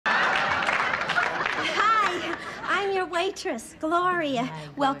your waitress, Gloria.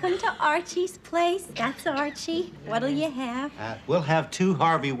 Welcome to Archie's place. That's Archie. What'll you have? We'll have 2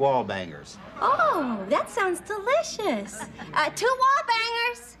 Harvey Wallbangers. Oh, that sounds delicious. 2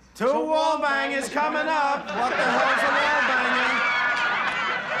 Wallbangers. 2 Wallbangers coming up. What the hell's a Wallbanger?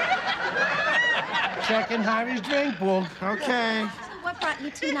 Checking Harry's drink book. Okay. What brought you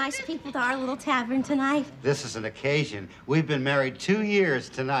 2 nice people to our little tavern tonight? This is an occasion. We've been married 2 years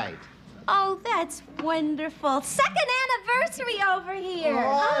tonight. Oh, that's wonderful. 2nd anniversary over here.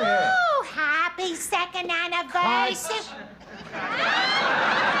 Oh, happy 2nd anniversary.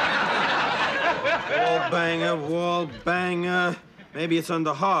 Wallbanger. Maybe it's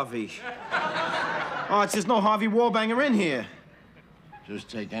under Harvey. Oh, there's no Harvey Wallbanger in here. Just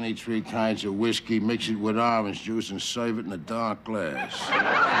take any 3 kinds of whiskey, mix it with orange juice, and serve it in a dark glass. I'll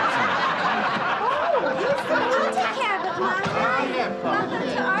take care of it, Mom. Welcome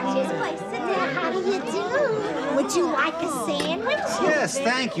to Archie's place. Sit down. How do you do? Would you like a sandwich? Yes,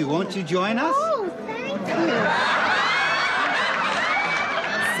 thank you. Won't you join us? Oh, thank you.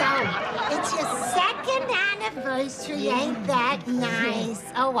 So, it's your 2nd anniversary, ain't that nice?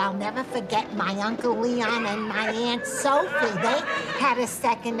 Oh, I'll never forget my Uncle Leon and my Aunt Sophie. They had a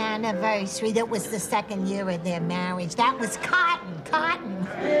 2nd anniversary. That was the 2nd year of their marriage. That was cotton.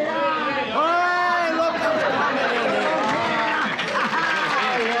 Hey, look who's coming in here.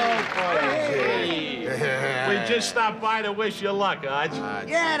 We just stopped by to wish you luck, Arch.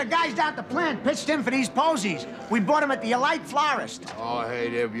 Yeah, the guys down at the plant pitched in for these posies. We bought them at the Elite Florist. Oh, hey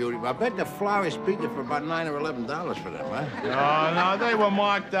there, beauty. I bet the florist beat you for about $9 or $11 for them, huh? No, they were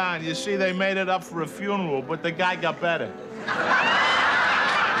marked down. You see, they made it up for a funeral, but the guy got better.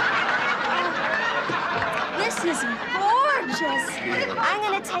 This is gorgeous. I'm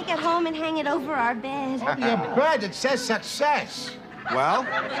going to take it home and hang it over our bed. Your bed, it says success. Well?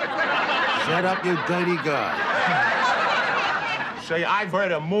 Shut up, you dirty guy. Say, I've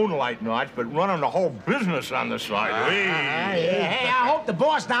heard of moonlight knots, but running the whole business on the side. Hey, I hope the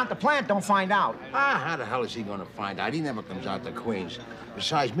boss down at the plant don't find out. How the hell is he gonna find out? He never comes out to Queens.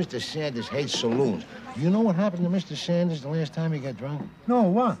 Besides, Mr. Sanders hates saloons. Do you know what happened to Mr. Sanders the last time he got drunk? No,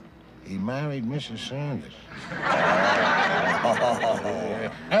 what? He married Mrs. Sanders.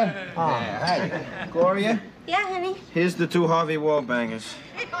 Hey, Gloria, Yeah, honey? here's the 2 Harvey Wallbangers.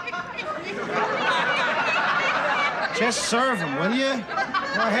 Just serve them, will you?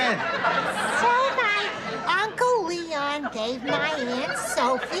 Go ahead. So my Uncle Leon gave my Aunt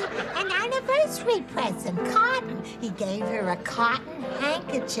Sophie an anniversary present, cotton. He gave her a cotton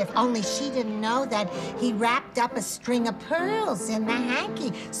handkerchief, only she didn't know that he wrapped up a string of pearls in the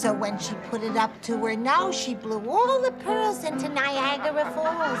hanky. So when she put it up to her nose, she blew all the pearls into Niagara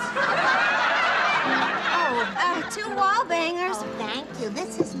Falls. 2 Wallbangers. Oh, thank you.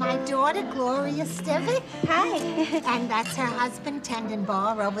 This is my daughter, Gloria Stivics. Hi. And that's her husband, Tendon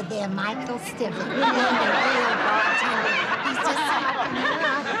Bar, over there, Michael Stivics. Real bartender. He's just helping me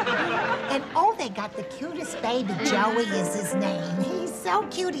out. And, oh, they got the cutest baby. Joey is his name. He's so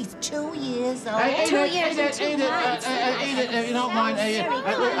cute. He's 2 years old. Hey, 2 years and 2 months. Edith, if you don't mind, Very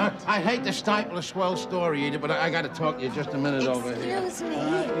I hate to stifle a swell story, Edith, but I got to talk to you just a minute over here. Excuse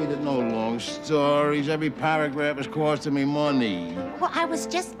me. Edith, no long stories. Every paragraph is costing me money. Well, I was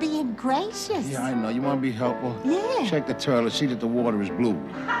just being gracious. Yeah, I know. You want to be helpful? Yeah. Check the toilet. See that the water is blue.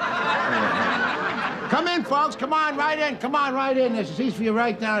 Come in, folks. Come on, right in. Come on, right in. There's a seat for you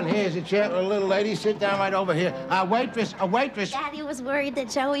right down here. Here's a chair for a little lady. Sit down right over here. A waitress. Daddy was worried that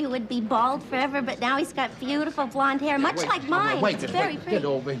Joey would be bald forever, but now he's got beautiful blonde hair, much like mine. Wait, It's very pretty. Get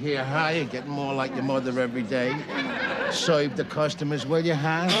over here, huh? You're getting more like your mother every day. Serve the customers, will you,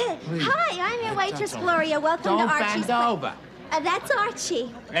 huh? Please. Hi, I'm your waitress, Gloria. Welcome Don't to Archie's bend place. over. That's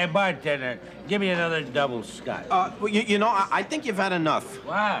Archie. Hey, bartender, give me another double scotch. Well, you know, I think you've had enough.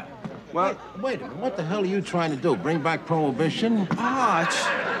 What? Well, Wait a minute. What the hell are you trying to do? Bring back prohibition? Arch,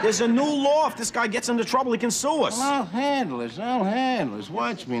 there's a new law. If this guy gets into trouble, he can sue us. I'll handle this.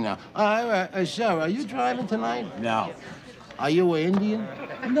 Watch me now. Sir, are you driving tonight? No. Are you an Indian?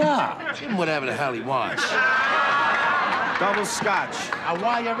 No. Give him whatever the hell he wants. Double scotch.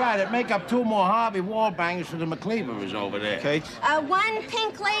 While you're at it, make up 2 more Harvey Wallbangers for the McCleavers over there. Okay. 1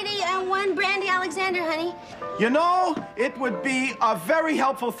 pink lady and 1 Brandy Alexander, honey. You know, it would be a very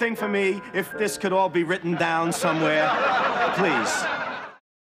helpful thing for me if this could all be written down somewhere. Please.